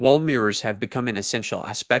Wall mirrors have become an essential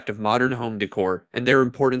aspect of modern home decor, and their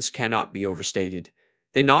importance cannot be overstated.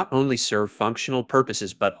 They not only serve functional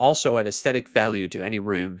purposes but also add aesthetic value to any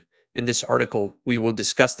room. In this article, we will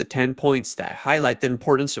discuss the 10 points that highlight the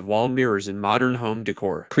importance of wall mirrors in modern home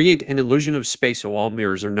decor. Create an illusion of space. Wall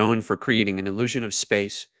mirrors are known for creating an illusion of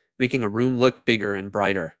space, making a room look bigger and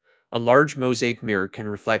brighter. A large mosaic mirror can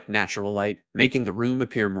reflect natural light, making the room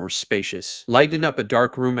appear more spacious. Lighten up a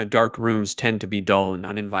dark room. Dark rooms tend to be dull and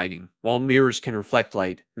uninviting, while mirrors can reflect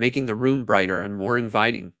light, making the room brighter and more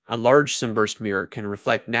inviting. A large sunburst mirror can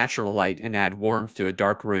reflect natural light and add warmth to a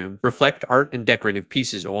dark room. Reflect art and decorative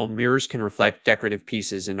pieces. All mirrors can reflect decorative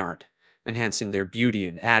pieces and art, enhancing their beauty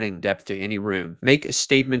and adding depth to any room. Make a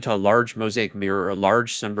statement. A large mosaic mirror or a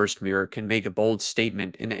large sunburst mirror can make a bold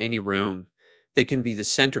statement in any room. They can be the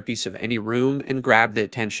centerpiece of any room and grab the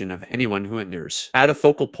attention of anyone who enters. Add a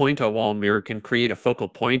focal point. A wall mirror can create a focal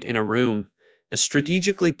point in a room. A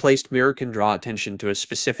strategically placed mirror can draw attention to a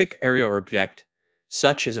specific area or object,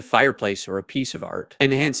 such as a fireplace or a piece of art.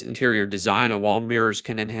 Enhance interior design. A wall mirrors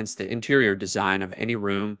can enhance the interior design of any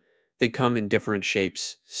room. They come in different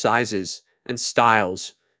shapes, sizes, and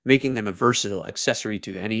styles, making them a versatile accessory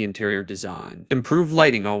to any interior design. Improve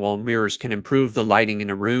lighting. All wall mirrors can improve the lighting in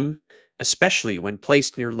a room, especially when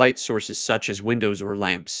placed near light sources such as windows or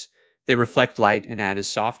lamps. They reflect light and add a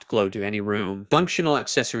soft glow to any room. Functional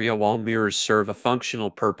accessory. Wall mirrors serve a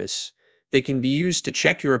functional purpose. They can be used to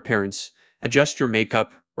check your appearance, adjust your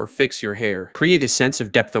makeup, or fix your hair. Create a sense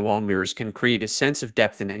of depth. The wall mirrors can create a sense of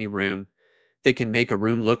depth in any room. They can make a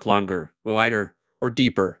room look longer, wider, or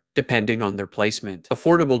deeper, depending on their placement.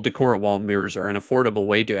 Affordable decor. Wall mirrors are an affordable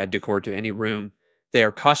way to add decor to any room. They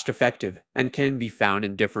are cost-effective and can be found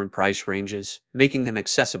in different price ranges, making them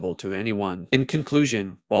accessible to anyone. In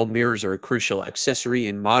conclusion, wall mirrors are a crucial accessory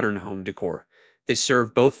in modern home decor. They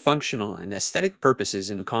serve both functional and aesthetic purposes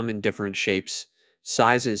and come in different shapes,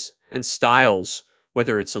 sizes, and styles.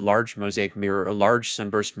 Whether it's a large mosaic mirror or a large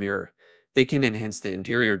sunburst mirror, they can enhance the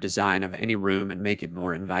interior design of any room and make it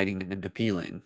more inviting and appealing.